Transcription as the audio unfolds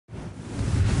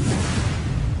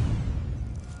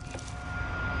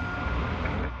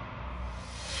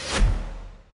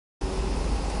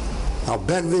I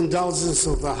beg the indulgence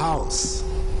of the House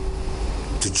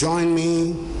to join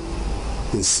me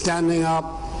in standing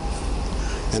up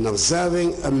and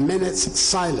observing a minute's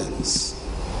silence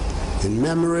in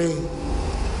memory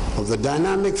of the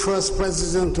dynamic first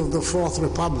president of the Fourth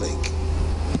Republic,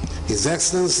 His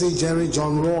Excellency Jerry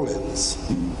John Rawlings,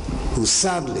 who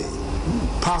sadly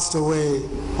passed away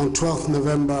on 12th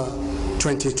November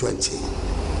 2020.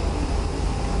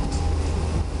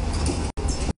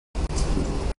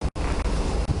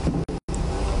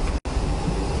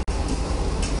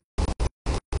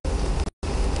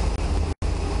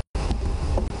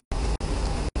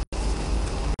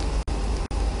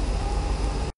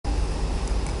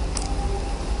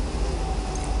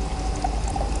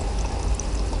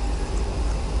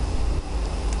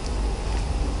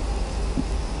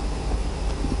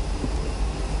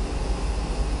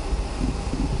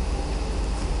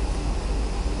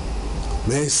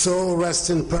 May his soul rest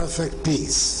in perfect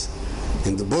peace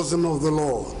in the bosom of the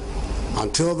Lord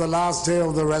until the last day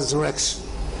of the resurrection,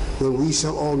 when we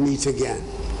shall all meet again.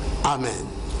 Amen.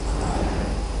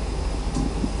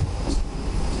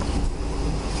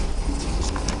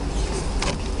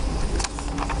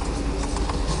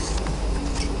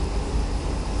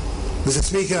 Mr.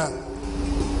 Speaker,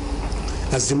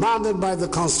 as demanded by the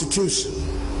Constitution,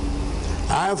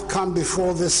 I have come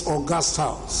before this august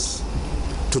House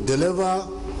to deliver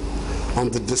on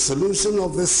the dissolution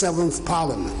of this seventh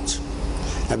Parliament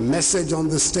a message on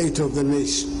the state of the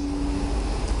nation,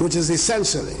 which is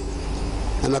essentially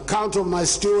an account of my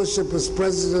stewardship as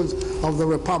President of the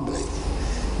Republic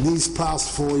these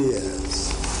past 4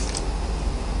 years.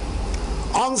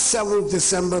 On 7th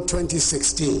December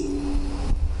 2016,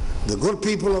 the good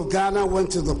people of Ghana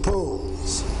went to the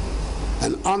polls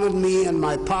and honored me and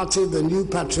my party, the New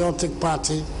Patriotic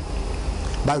Party,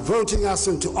 by voting us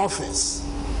into office.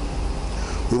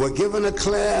 We were given a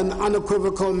clear and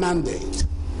unequivocal mandate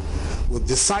with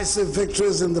decisive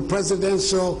victories in the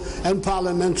presidential and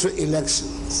parliamentary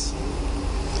elections.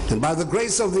 And by the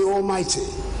grace of the Almighty,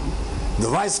 the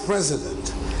Vice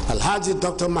President, Alhaji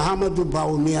Dr. Mahama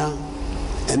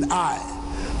and I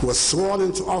were sworn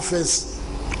into office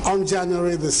on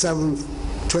January the 7th,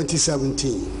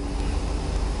 2017.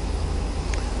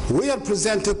 We had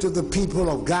presented to the people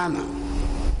of Ghana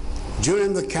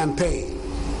during the campaign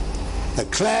a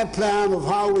clear plan of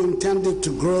how we intended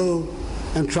to grow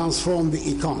and transform the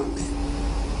economy.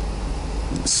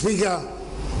 Speaker,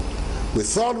 we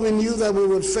thought we knew that we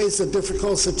would face a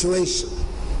difficult situation,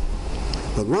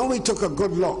 but when we took a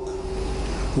good look,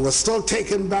 we were still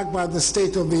taken back by the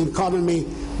state of the economy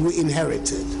we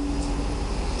inherited.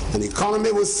 An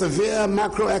economy with severe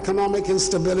macroeconomic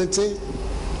instability,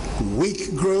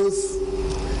 weak growth,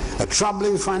 a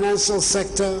troubling financial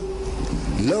sector,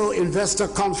 low investor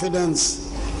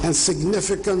confidence, and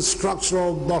significant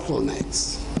structural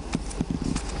bottlenecks.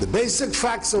 The basic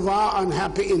facts of our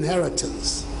unhappy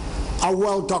inheritance are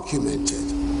well documented.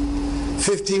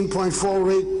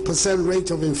 15.4%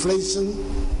 rate of inflation,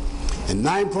 a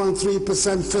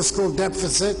 9.3% fiscal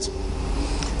deficit,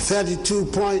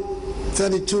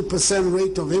 32%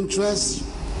 rate of interest,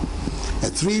 a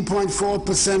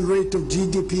 3.4% rate of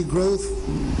GDP growth,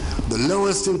 the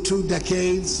lowest in 2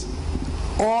 decades,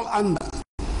 all under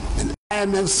an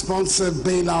IMF-sponsored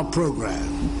bailout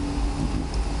program.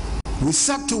 We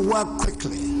set to work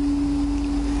quickly,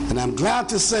 and I'm glad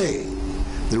to say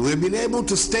that we've been able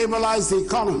to stabilize the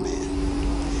economy,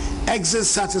 exit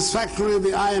satisfactorily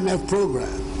the IMF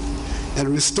program, and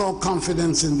restore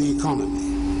confidence in the economy.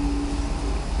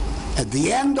 At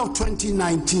the end of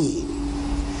 2019,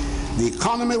 the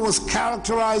economy was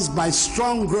characterized by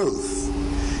strong growth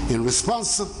in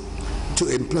response to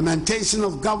implementation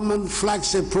of government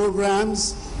flagship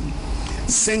programs,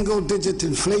 single-digit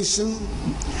inflation,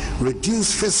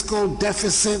 reduced fiscal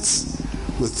deficits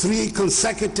with 3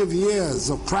 consecutive years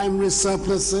of primary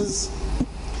surpluses,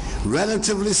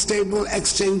 relatively stable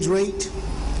exchange rate,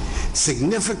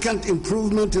 significant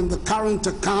improvement in the current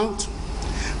account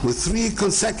with 3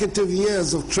 consecutive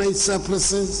years of trade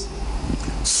surpluses,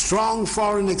 strong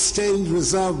foreign exchange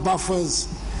reserve buffers,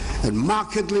 and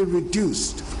markedly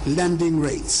reduced lending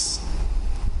rates.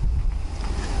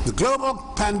 The global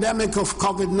pandemic of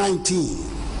COVID-19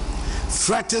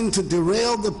 threatened to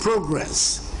derail the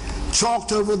progress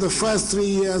chalked over the first 3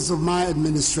 years of my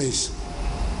administration.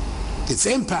 Its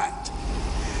impact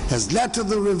has led to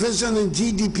the revision in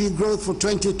GDP growth for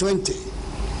 2020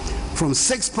 from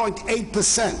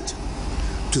 6.8%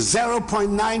 to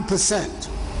 0.9%,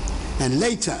 and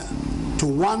later to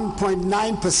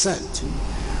 1.9%,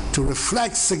 to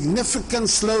reflect significant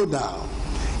slowdown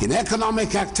in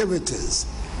economic activities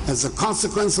as a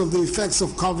consequence of the effects of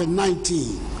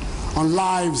COVID-19 on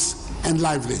lives and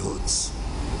livelihoods.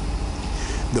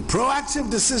 The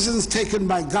proactive decisions taken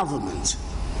by government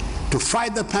to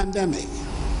fight the pandemic,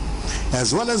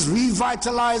 as well as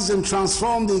revitalize and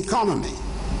transform the economy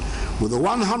with the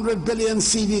 100 billion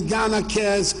CD Ghana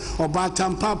Cares or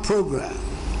Batampa program,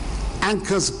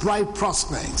 anchors bright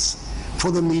prospects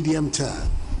for the medium term.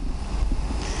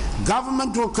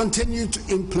 Government will continue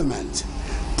to implement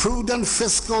prudent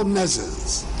fiscal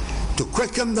measures to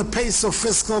quicken the pace of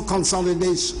fiscal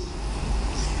consolidation.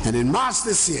 And in March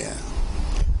this year,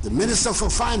 the Minister for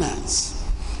Finance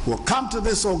will come to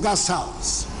this august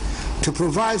house to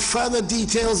provide further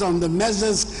details on the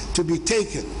measures to be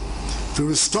taken to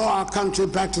restore our country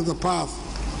back to the path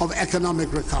of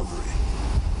economic recovery.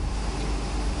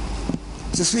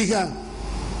 Mr. Speaker,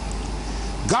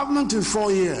 government in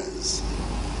 4 years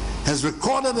has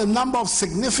recorded a number of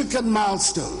significant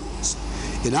milestones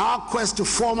in our quest to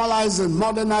formalize and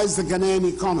modernize the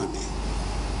Ghanaian economy.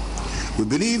 We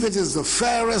believe it is the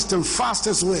fairest and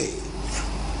fastest way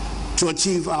to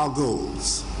achieve our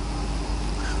goals.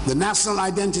 The National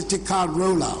Identity Card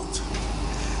rollout,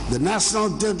 the National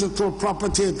Digital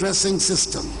Property Addressing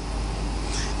System,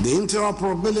 the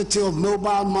interoperability of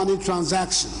mobile money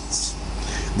transactions,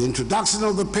 the introduction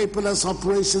of the paperless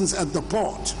operations at the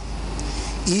port,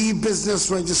 e-business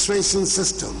registration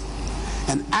system,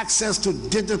 and access to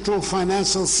digital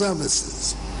financial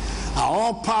services are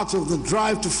all part of the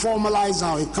drive to formalize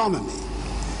our economy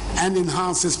and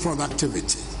enhance its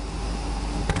productivity.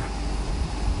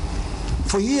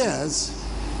 For years,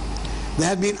 there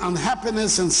had been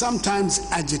unhappiness and sometimes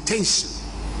agitation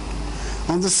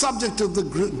on the subject of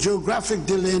the geographic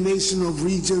delineation of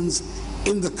regions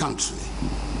in the country.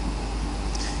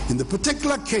 In the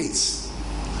particular case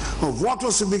of what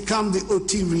was to become the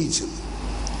OT region,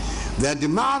 their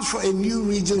demand for a new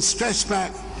region stretched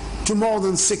back to more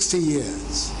than 60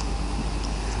 years.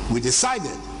 We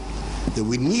decided that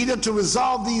we needed to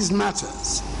resolve these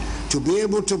matters to be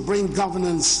able to bring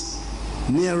governance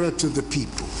nearer to the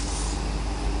people.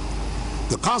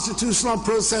 The constitutional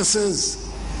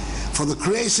processes for the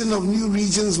creation of new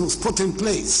regions was put in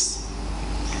place,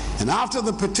 and after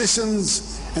the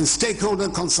petitions and stakeholder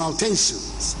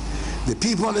consultations, the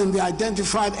people in the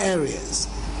identified areas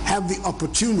have the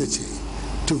opportunity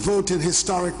to vote in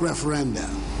historic referenda.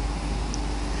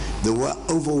 There were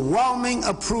overwhelming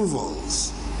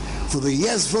approvals for the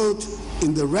yes vote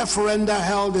in the referenda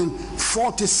held in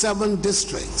 47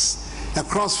 districts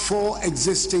across 4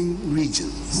 existing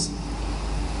regions.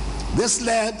 This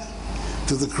led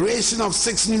to the creation of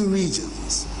 6 new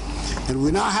regions, and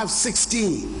we now have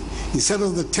 16 instead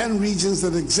of the 10 regions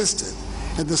that existed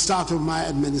at the start of my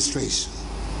administration.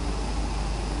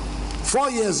 4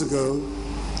 years ago,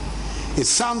 it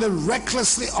sounded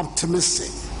recklessly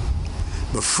optimistic,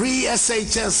 but free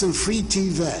SHS and free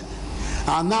TVET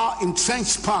are now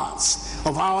entrenched parts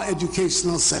of our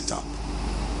educational setup.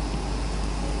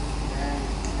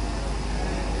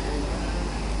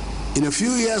 In a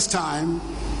few years' time,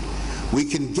 we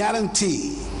can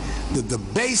guarantee that the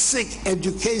basic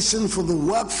education for the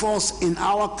workforce in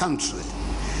our country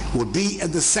will be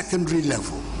at the secondary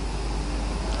level.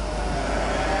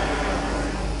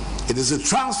 It is a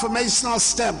transformational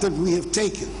step that we have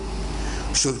taken,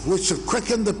 which should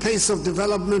quicken the pace of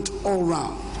development all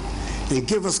round and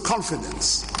give us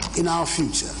confidence in our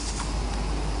future.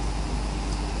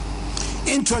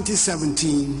 In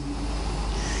 2017,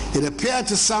 it appeared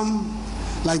to some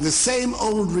like the same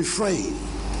old refrain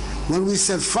when we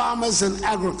said farmers and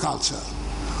agriculture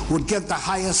would get the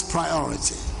highest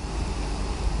priority.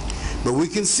 But we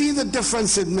can see the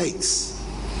difference it makes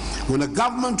when a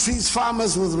government treats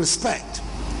farmers with respect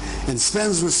and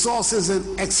spends resources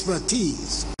and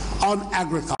expertise on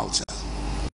agriculture.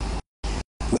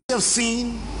 We have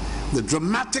seen the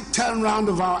dramatic turnaround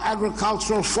of our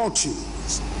agricultural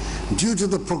fortunes due to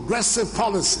the progressive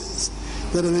policies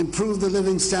that have improved the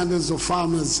living standards of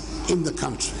farmers in the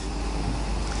country.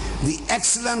 The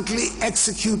excellently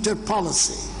executed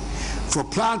policy for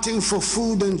planting for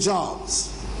food and jobs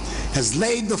has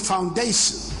laid the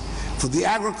foundation for the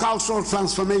agricultural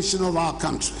transformation of our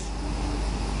country.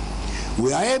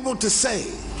 We are able to say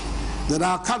that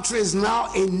our country is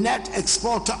now a net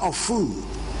exporter of food,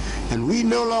 and we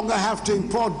no longer have to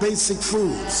import basic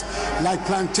foods like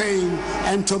plantain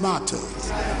and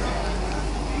tomatoes.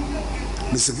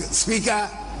 Mr. Speaker,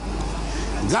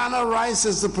 Ghana rice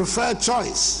is the preferred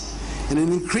choice in an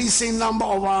increasing number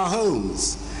of our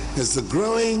homes as the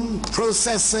growing,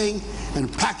 processing,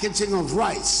 and packaging of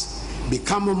rice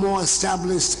become a more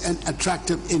established and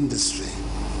attractive industry.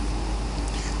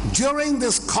 During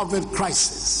this COVID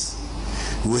crisis,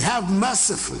 we have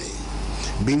mercifully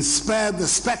been spared the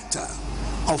specter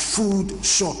of food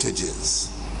shortages.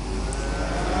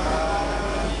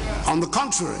 On the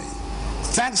contrary,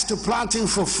 thanks to planting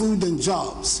for food and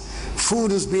jobs, food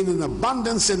has been in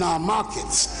abundance in our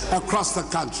markets across the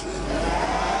country.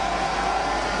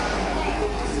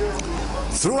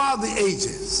 Throughout the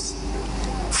ages,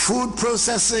 food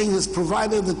processing has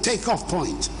provided the takeoff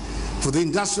point for the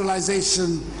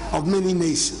industrialization of many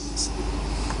nations.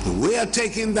 And we are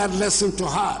taking that lesson to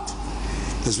heart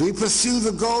as we pursue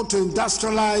the goal to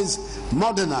industrialize,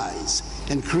 modernize,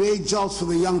 and create jobs for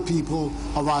the young people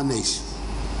of our nation.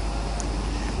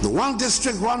 The One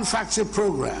District, One Factory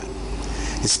program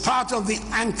is part of the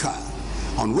anchor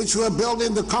on which we are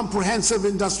building the comprehensive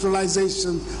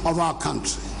industrialization of our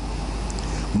country.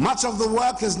 Much of the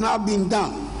work has now been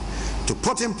done to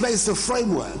put in place the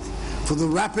framework for the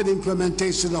rapid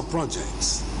implementation of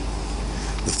projects.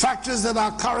 The factors that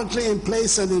are currently in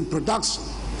place and in production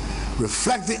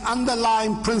reflect the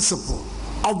underlying principle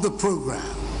of the program,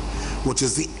 which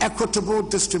is the equitable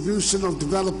distribution of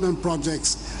development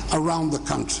projects around the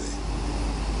country.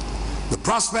 The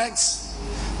prospects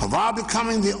of our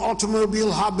becoming the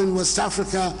automobile hub in West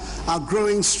Africa are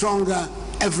growing stronger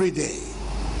every day,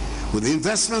 with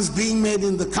investments being made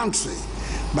in the country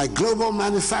by global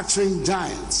manufacturing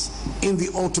giants in the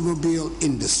automobile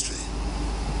industry.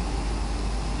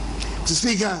 Mr.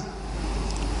 Speaker,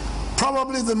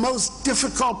 probably the most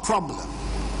difficult problem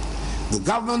the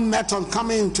government met on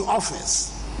coming into office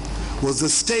was the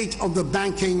state of the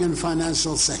banking and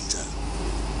financial sector.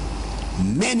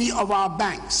 Many of our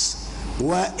banks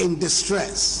were in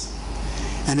distress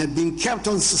and had been kept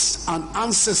on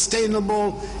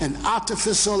unsustainable and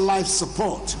artificial life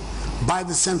support by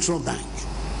the central bank.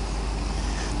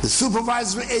 The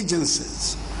supervisory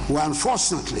agencies were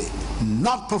unfortunately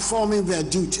not performing their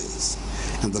duties,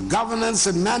 and the governance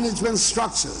and management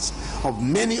structures of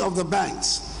many of the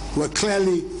banks were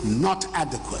clearly not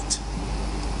adequate.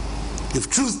 If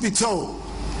truth be told,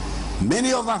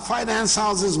 many of our finance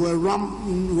houses were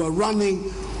running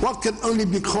what can only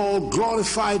be called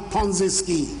glorified Ponzi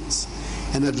schemes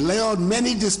and had lured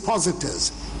many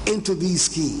depositors into these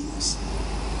schemes.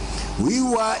 We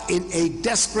were in a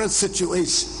desperate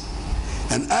situation,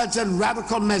 and urgent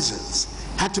radical measures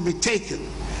had to be taken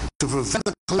to prevent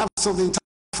the collapse of the entire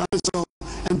financial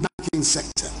and banking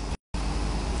sector.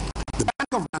 The Bank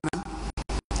of Ghana,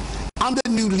 under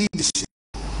new leadership,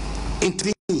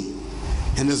 intervened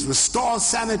and has restored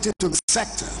sanity to the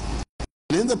sector,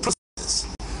 and in the process,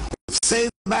 we've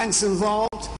saved the banks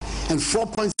involved and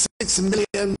 4.6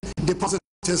 million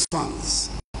depositors' funds.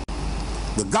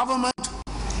 The government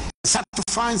has had to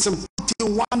find some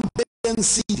 21 billion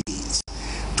cedis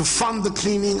to fund the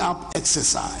cleaning up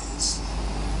exercise.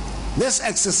 This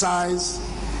exercise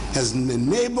has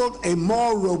enabled a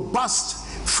more robust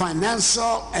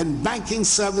financial and banking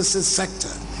services sector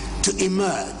to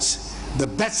emerge, the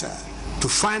better to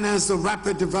finance the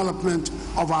rapid development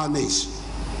of our nation.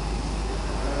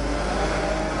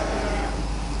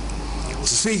 Mr.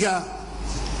 Speaker,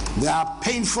 there are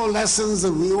painful lessons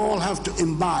that we all have to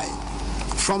imbibe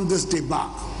from this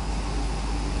debacle.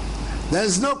 There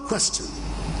is no question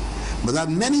but that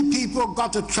many people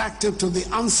got attracted to the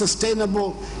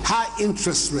unsustainable high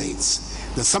interest rates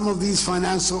that some of these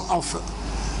financial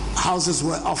houses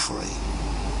were offering.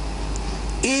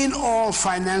 In all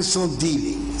financial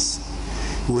dealings,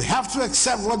 we have to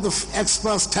accept what the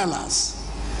experts tell us,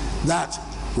 that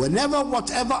whenever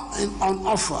whatever on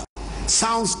offer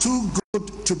sounds too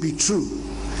good to be true,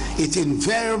 it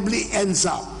invariably ends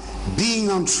up being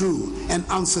untrue and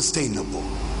unsustainable.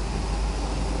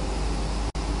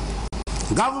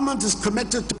 Government is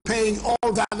committed to paying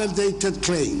all validated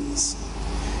claims,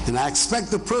 and I expect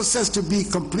the process to be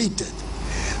completed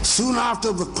soon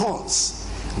after the courts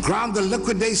grant the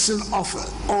liquidation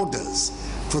orders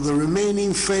for the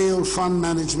remaining failed fund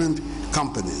management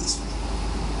companies.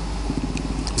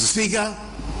 Mr. Speaker,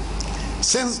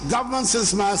 government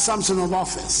since my assumption of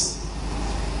office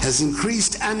has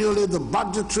increased annually the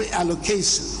budgetary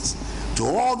allocations to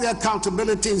all the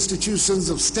accountability institutions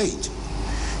of state,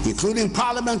 including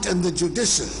Parliament and the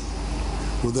judiciary,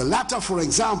 with the latter, for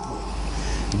example,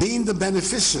 being the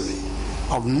beneficiary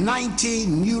of 90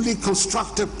 newly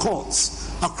constructed courts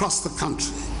across the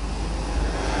country.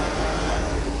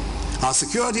 Our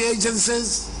security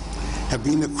agencies have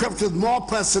been equipped with more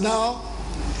personnel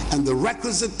and the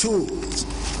requisite tools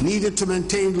needed to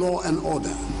maintain law and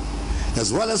order,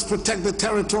 as well as protect the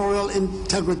territorial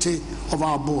integrity of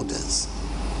our borders.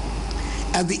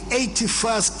 At the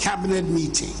 81st Cabinet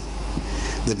meeting,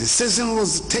 The decision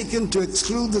was taken to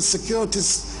exclude the security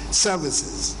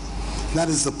services, that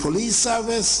is the police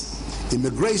service,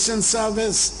 immigration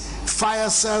service, fire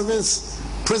service,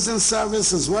 prison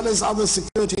service, as well as other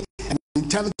security and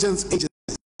intelligence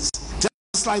agencies,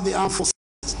 just like the armed forces,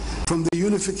 from the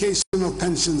unification of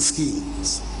pension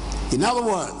schemes. In other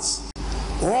words,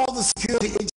 all the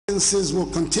security agencies will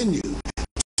continue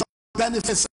to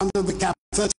benefit under the Cap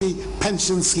 30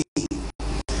 pension scheme.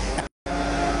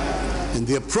 And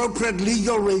the appropriate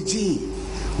legal regime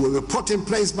will be put in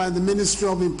place by the Ministry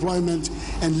of Employment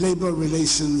and Labor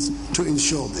Relations to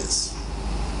ensure this.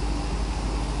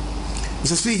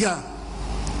 Mr. Speaker,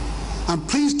 I'm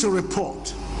pleased to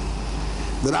report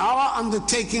that our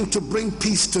undertaking to bring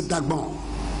peace to Agyapong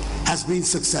has been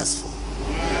successful.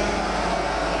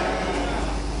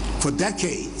 For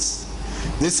decades,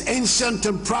 this ancient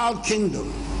and proud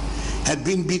kingdom had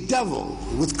been bedeviled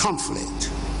with conflict.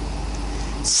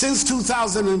 Since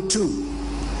 2002,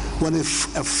 when a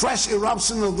fresh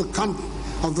eruption of the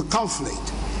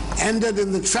conflict ended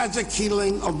in the tragic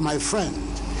killing of my friend,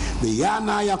 the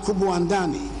Yana Yakubu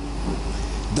Andani,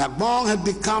 Agyapong had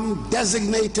become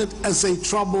designated as a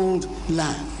troubled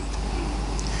land.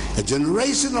 A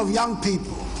generation of young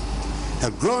people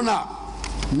have grown up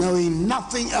knowing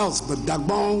nothing else but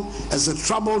Agyapong as a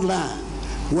troubled land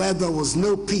where there was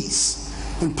no peace,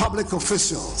 and public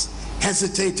officials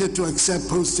hesitated to accept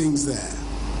postings there.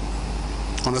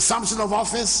 On assumption of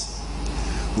office,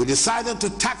 we decided to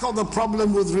tackle the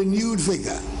problem with renewed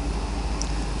vigor.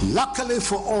 Luckily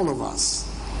for all of us,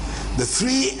 the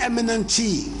three eminent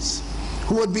chiefs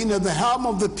who had been at the helm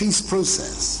of the peace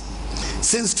process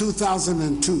since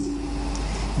 2002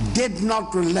 did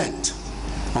not relent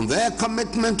on their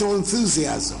commitment or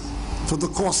enthusiasm for the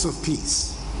cause of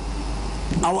peace.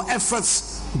 Our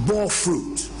efforts bore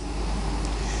fruit.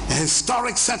 A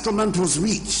historic settlement was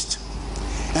reached,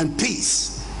 and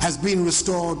peace has been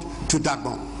restored to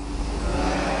Agyapong.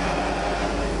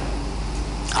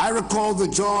 I recall the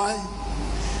joy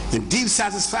and deep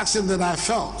satisfaction that I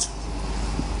felt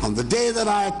on the day that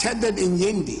I attended in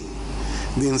Yendi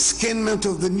the enskinment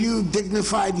of the new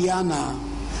dignified Yana,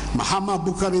 Mahama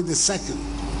II,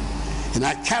 and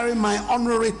I carry my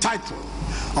honorary title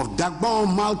of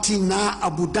Agyapong Malti Na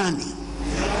Abudani,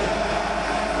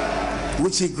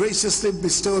 which he graciously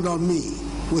bestowed on me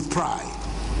with pride.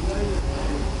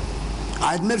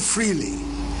 I admit freely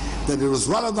that it was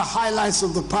one of the highlights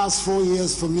of the past 4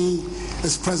 years for me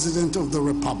as President of the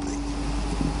Republic.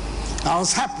 I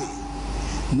was happy,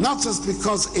 not just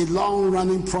because a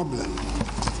long-running problem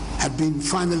had been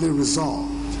finally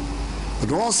resolved,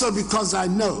 but also because I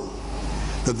know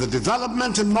that the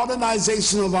development and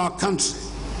modernization of our country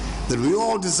that we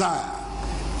all desire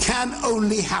can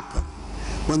only happen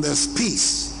when there's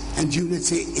peace and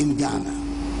unity in Ghana.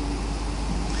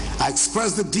 I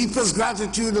express the deepest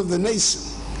gratitude of the nation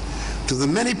to the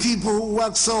many people who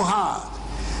worked so hard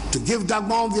to give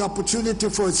Agyapong the opportunity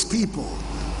for its people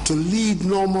to lead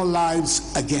normal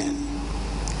lives again.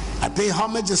 I pay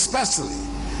homage especially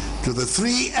to the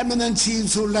three eminent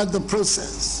chiefs who led the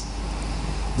process: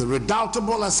 the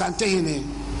redoubtable Asantehene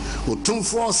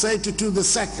Otumfuo Osei-Tutu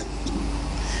II,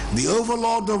 the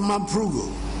overlord of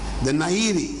Mamprugu, the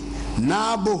Nairi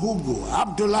Na Bohugu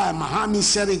Abdullah Mahami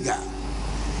Sheriga,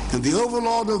 and the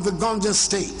overlord of the Gonja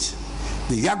state,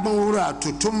 the Yagbonwura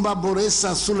Tutumba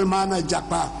Boresa Sulemana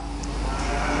Japa.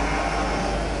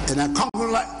 And I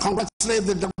congratulate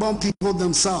the Agyapong people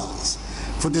themselves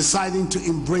for deciding to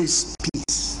embrace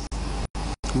peace.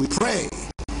 We pray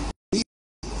we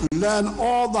learn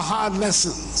all the hard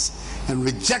lessons and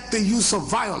reject the use of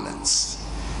violence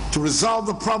to resolve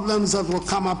the problems that will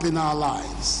come up in our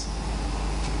lives.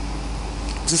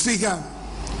 Mr. Speaker,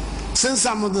 since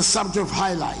I'm on the subject of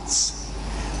highlights,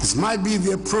 this might be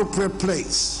the appropriate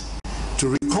place to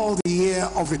recall the year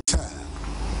of return.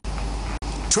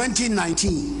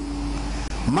 2019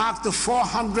 marked the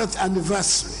 400th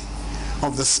anniversary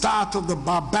of the start of the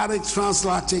barbaric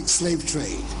transatlantic slave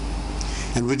trade,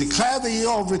 and we declare the year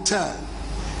of return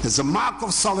as a mark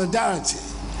of solidarity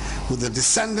with the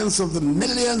descendants of the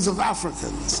millions of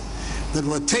Africans that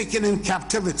were taken in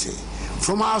captivity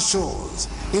from our shores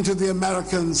into the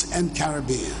Americas and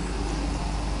Caribbean.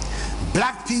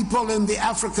 Black people in the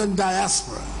African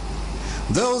diaspora,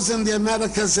 those in the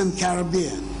Americas and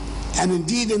Caribbean, and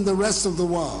indeed in the rest of the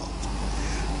world,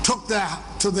 took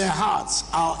to their hearts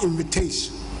our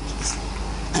invitation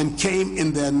and came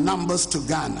in their numbers to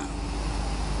Ghana.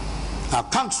 Our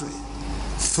country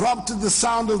throbbed to the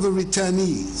sound of the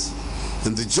returnees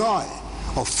and the joy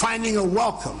of finding a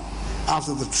welcome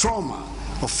after the trauma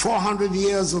of 400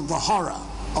 years of the horror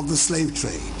of the slave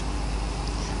trade.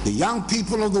 The young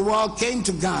people of the world came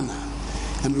to Ghana,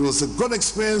 and it was a good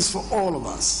experience for all of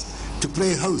us to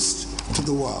play host to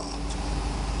the world.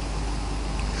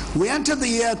 We entered the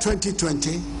year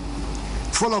 2020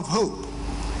 full of hope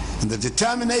and the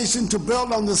determination to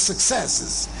build on the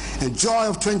successes and joy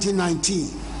of 2019,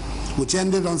 which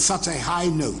ended on such a high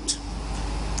note.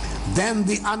 Then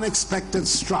the unexpected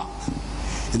struck,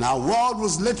 and our world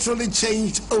was literally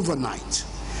changed overnight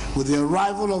with the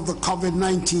arrival of the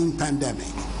COVID-19 pandemic.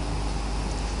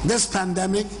 This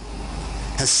pandemic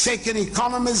has shaken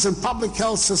economies and public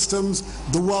health systems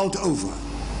the world over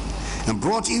and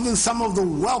brought even some of the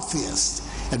wealthiest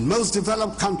and most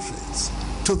developed countries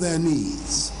to their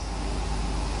knees.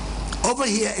 Over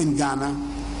here in Ghana,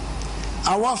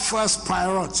 our first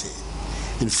priority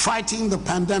in fighting the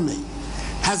pandemic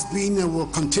has been and will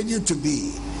continue to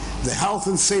be the health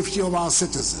and safety of our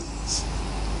citizens.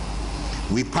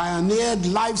 We pioneered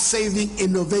life-saving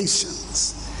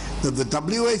innovations that the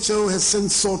WHO has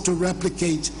since sought to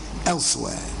replicate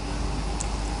elsewhere.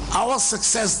 Our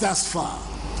success thus far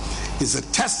is a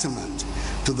testament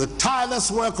to the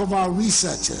tireless work of our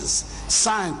researchers,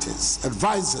 scientists,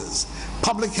 advisors,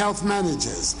 public health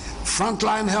managers,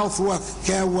 frontline health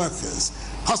care workers,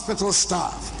 hospital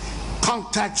staff,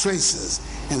 contact tracers,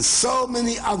 and so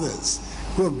many others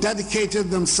who have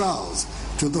dedicated themselves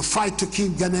to the fight to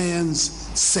keep Ghanaians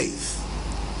safe.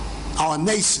 Our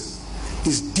nation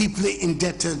is deeply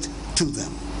indebted to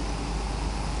them.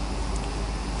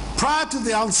 Prior to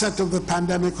the onset of the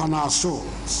pandemic on our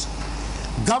shores,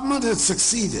 government had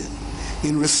succeeded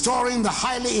in restoring the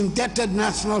highly indebted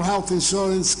National Health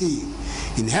Insurance Scheme,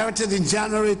 inherited in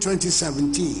January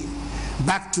 2017,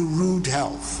 back to rude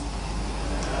health.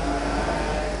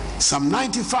 Some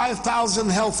 95,000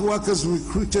 health workers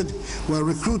were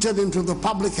recruited into the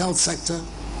public health sector,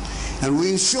 and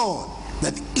we ensured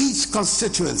that each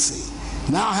constituency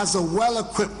now has a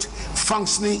well-equipped,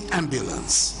 functioning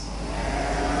ambulance.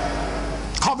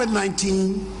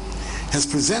 COVID-19 has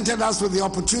presented us with the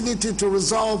opportunity to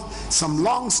resolve some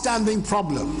long-standing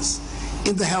problems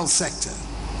in the health sector.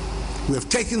 We have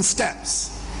taken steps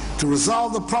to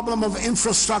resolve the problem of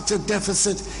infrastructure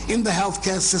deficit in the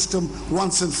healthcare system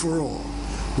once and for all,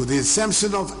 with the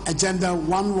exemption of Agenda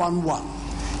 111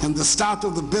 and the start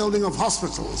of the building of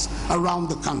hospitals around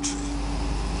the country.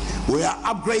 We are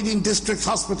upgrading district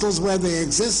hospitals where they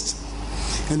exist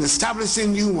and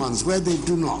establishing new ones where they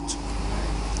do not.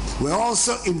 We're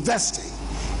also investing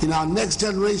in our next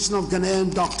generation of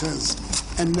Ghanaian doctors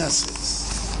and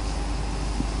nurses.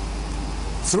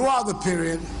 Throughout the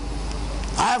period,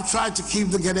 I have tried to keep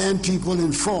the Ghanaian people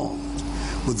informed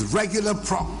with regular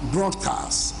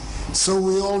broadcasts so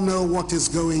we all know what is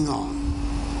going on.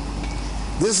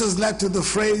 This has led to the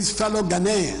phrase fellow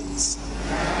Ghanaians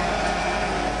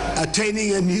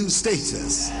attaining a new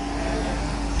status,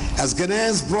 as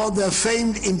Ghanaians brought their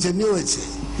famed ingenuity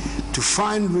to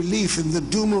find relief in the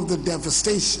doom of the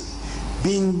devastation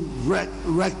being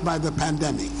wreaked by the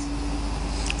pandemic.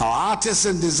 Our artists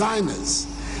and designers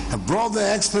have brought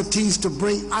their expertise to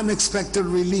bring unexpected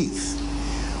relief.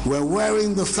 We're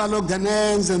wearing the fellow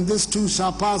Ghanaians and this too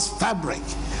shall pass fabric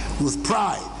with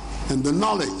pride and the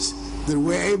knowledge that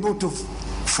we're able to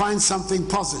find something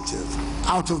positive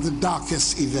out of the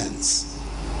darkest events.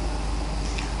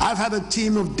 I've had a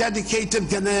team of dedicated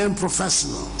Ghanaian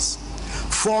professionals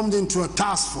formed into a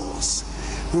task force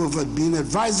who have been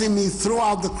advising me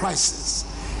throughout the crisis,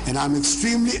 and I'm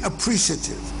extremely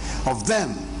appreciative of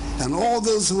them and all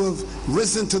those who have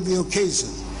risen to the occasion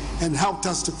and helped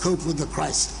us to cope with the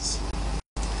crisis.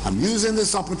 I'm using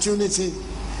this opportunity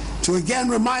to again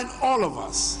remind all of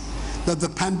us that the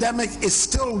pandemic is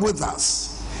still with us,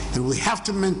 and we have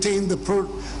to maintain the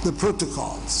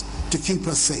protocols to keep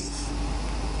us safe.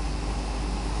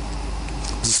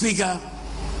 Mr. Speaker,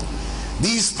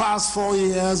 these past 4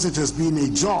 years, it has been a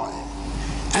joy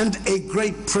and a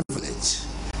great privilege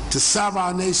to serve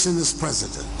our nation as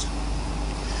president.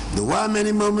 There were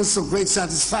many moments of great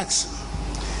satisfaction,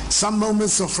 some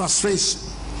moments of frustration,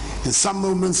 and some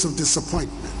moments of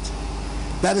disappointment.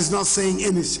 That is not saying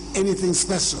anything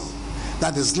special.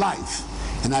 That is life,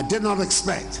 and I did not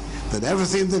expect that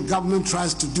everything the government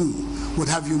tries to do would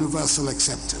have universal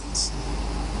acceptance.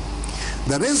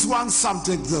 There is one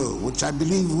subject, though, which I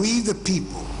believe we, the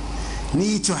people,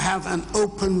 need to have an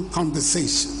open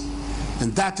conversation,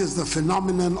 and that is the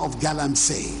phenomenon of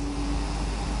galamsey.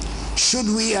 Should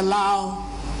we allow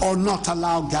or not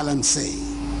allow galamsey?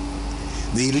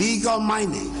 The illegal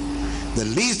mining that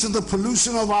leads to the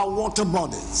pollution of our water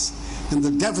bodies and the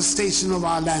devastation of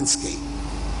our landscape.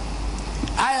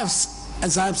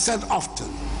 As I have said often,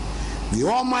 The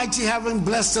Almighty having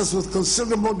blessed us with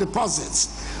considerable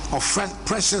deposits of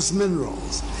precious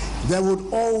minerals, there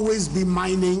would always be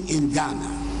mining in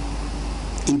Ghana.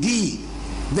 Indeed,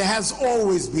 there has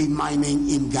always been mining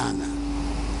in Ghana.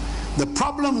 The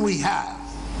problem we have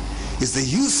is the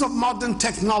use of modern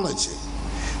technology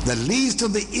that leads to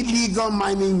the illegal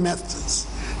mining methods,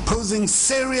 posing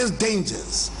serious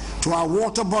dangers to our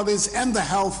water bodies and the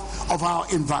health of our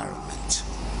environment.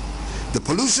 The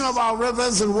pollution of our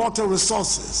rivers and water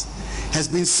resources has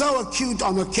been so acute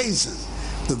on occasion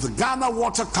that the Ghana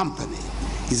Water Company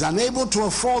is unable to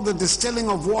afford the distilling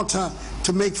of water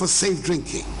to make for safe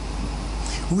drinking.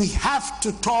 We have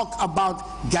to talk about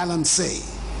galamsey.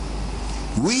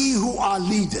 We who are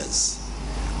leaders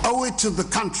owe it to the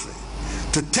country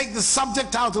to take the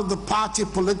subject out of the party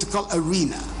political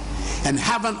arena and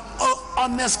have an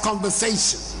honest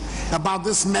conversation about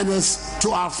this menace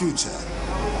to our future.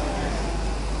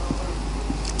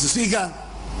 Mr. Speaker,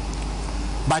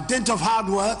 by dint of hard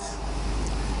work,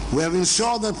 we have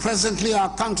ensured that presently our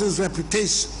country's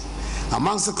reputation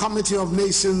amongst the Committee of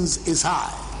Nations is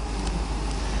high.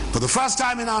 For the first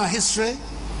time in our history,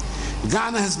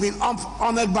 Ghana has been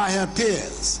honored by her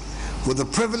peers with the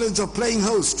privilege of playing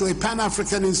host to a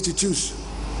Pan-African institution,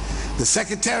 the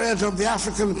Secretariat of the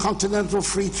African Continental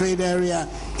Free Trade Area,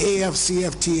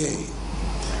 AFCFTA,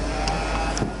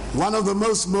 one of the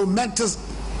most momentous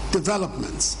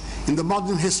developments in the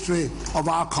modern history of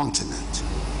our continent.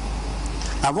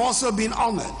 I've also been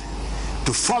honored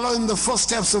to follow in the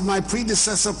footsteps of my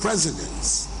predecessor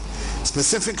presidents,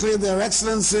 specifically their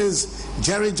excellencies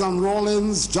Jerry John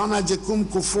Rawlings, John Agyapong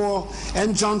Kufuor,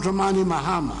 and John Dramani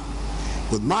Mahama,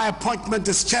 with my appointment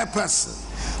as chairperson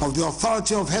of the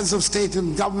Authority of Heads of State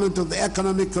and Government of the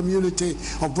Economic Community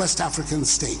of West African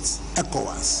States,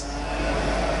 ECOWAS.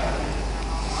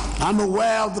 I'm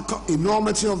aware of the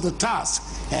enormity of the task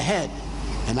ahead,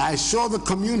 and I assure the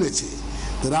community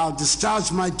that I'll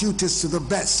discharge my duties to the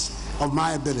best of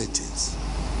my abilities.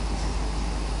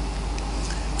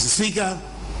 Mr. Speaker,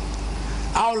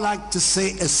 I would like to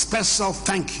say a special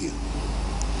thank you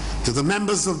to the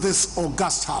members of this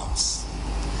august House,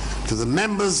 to the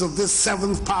members of this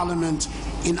 7th Parliament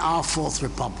in our 4th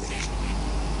Republic.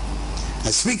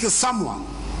 I speak as someone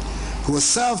who has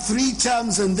served 3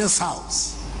 terms in this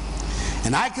House,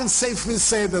 and I can safely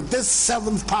say that this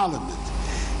 7th Parliament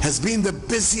has been the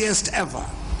busiest ever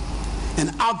and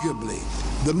arguably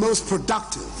the most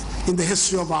productive in the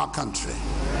history of our country.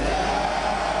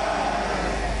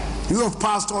 You have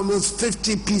passed almost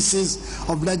 50 pieces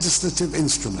of legislative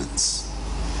instruments.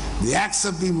 The acts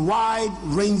have been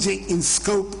wide-ranging in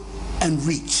scope and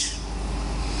reach.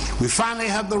 We finally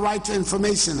have the Right to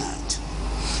Information Act.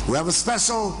 We have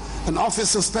an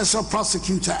Office of Special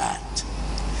Prosecutor Act,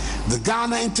 the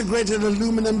Ghana Integrated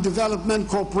Aluminum Development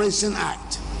Corporation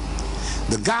Act,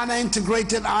 the Ghana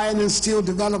Integrated Iron and Steel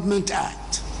Development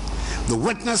Act, the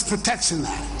Witness Protection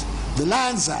Act, the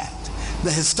Lands Act,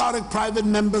 the Historic Private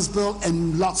Members Bill,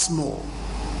 and lots more.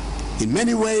 In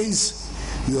many ways,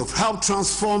 you have helped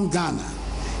transform Ghana,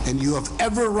 and you have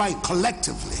every right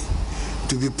collectively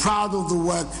to be proud of the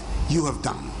work you have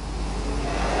done.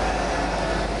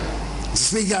 Mr.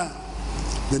 Speaker,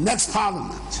 the next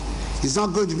Parliament is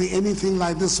not going to be anything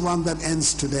like this one that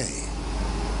ends today.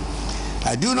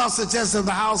 I do not suggest that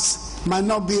the House might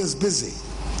not be as busy,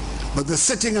 but the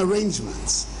sitting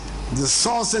arrangements, the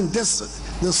source and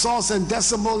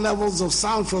decibel levels of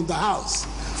sound from the House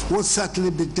would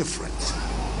certainly be different.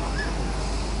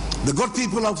 The good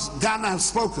people of Ghana have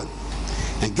spoken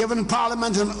and given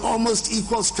Parliament an almost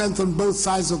equal strength on both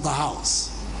sides of the House.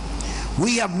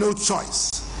 We have no choice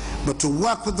but to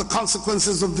work with the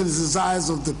consequences of the desires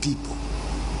of the people.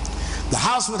 The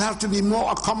House would have to be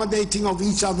more accommodating of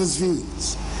each other's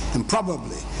views and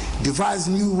probably devise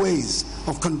new ways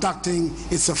of conducting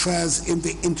its affairs in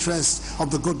the interest of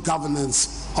the good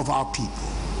governance of our people.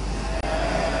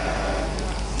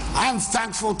 I am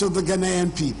thankful to the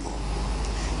Ghanaian people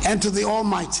and to the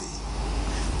Almighty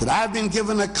that I have been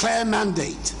given a clear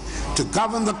mandate to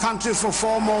govern the country for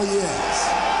 4 more years,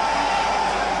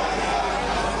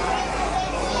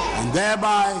 and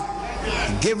thereby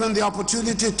given the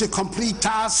opportunity to complete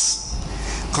tasks,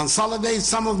 consolidate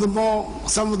some of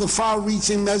the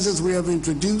far-reaching measures we have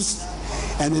introduced,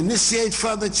 and initiate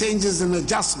further changes and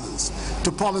adjustments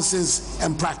to policies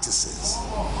and practices.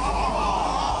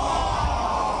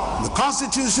 The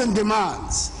Constitution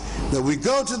demands that we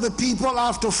go to the people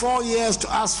after 4 years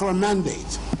to ask for a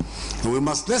mandate, and we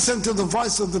must listen to the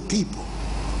voice of the people.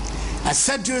 I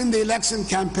said during the election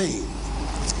campaign,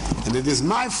 and it is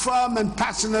my firm and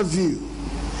passionate view,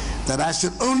 that I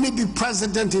should only be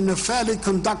president in a fairly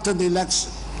conducted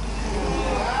election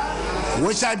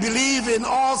which I believe in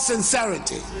all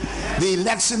sincerity the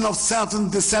election of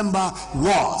 7th December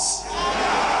was.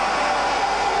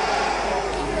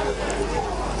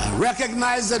 I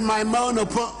recognize that my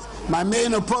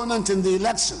main opponent in the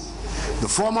election, the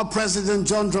former President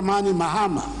John Dramani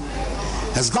Mahama,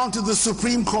 has gone to the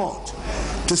Supreme Court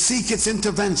to seek its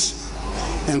intervention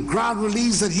and grant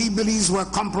reliefs that he believes were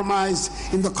compromised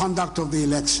in the conduct of the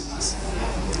elections.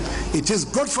 It is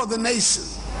good for the nation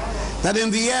that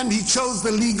in the end he chose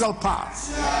the legal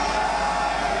path.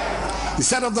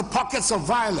 Instead of the pockets of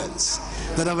violence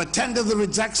that have attended the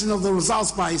rejection of the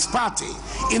results by his party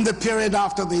in the period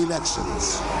after the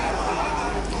elections.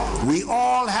 We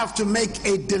all have to make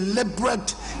a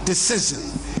deliberate decision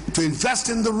to invest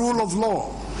in the rule of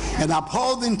law and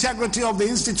uphold the integrity of the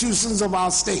institutions of our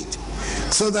state,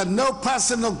 so that no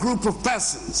person or group of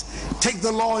persons take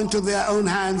the law into their own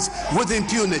hands with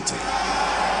impunity.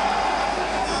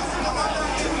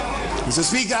 Mr.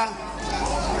 Speaker,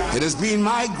 it has been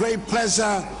my great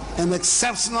pleasure and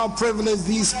exceptional privilege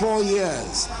these 4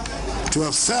 years to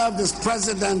have served as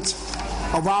President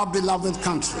of our beloved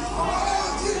country.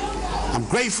 I'm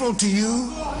grateful to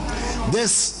you,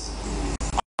 this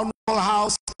Honorable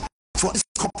House, for its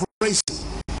cooperation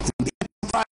in the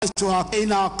enterprise to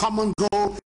attain our common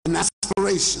goal and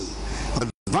aspiration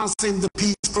of advancing the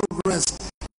peace, progress,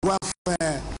 and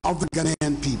welfare of the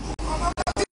Ghanaian people.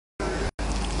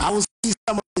 I will see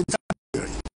some of you in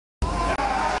February.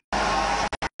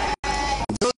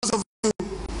 Those of you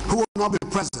who will not be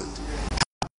present,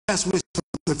 have best wishes for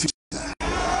the future.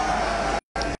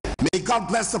 May God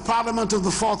bless the Parliament of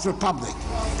the Fourth Republic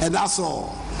and us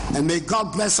all. And may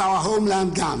God bless our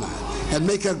homeland Ghana and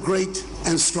make her great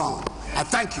and strong. I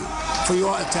thank you for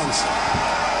your attention.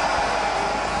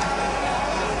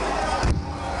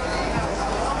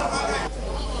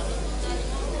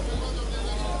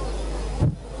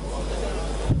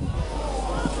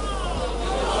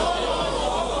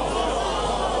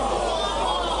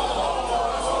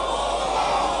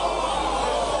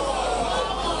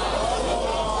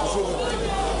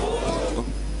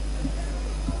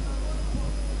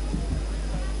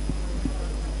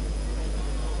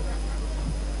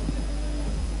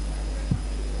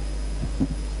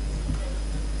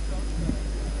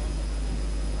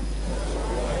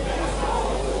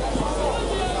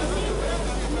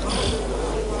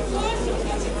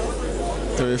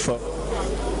 For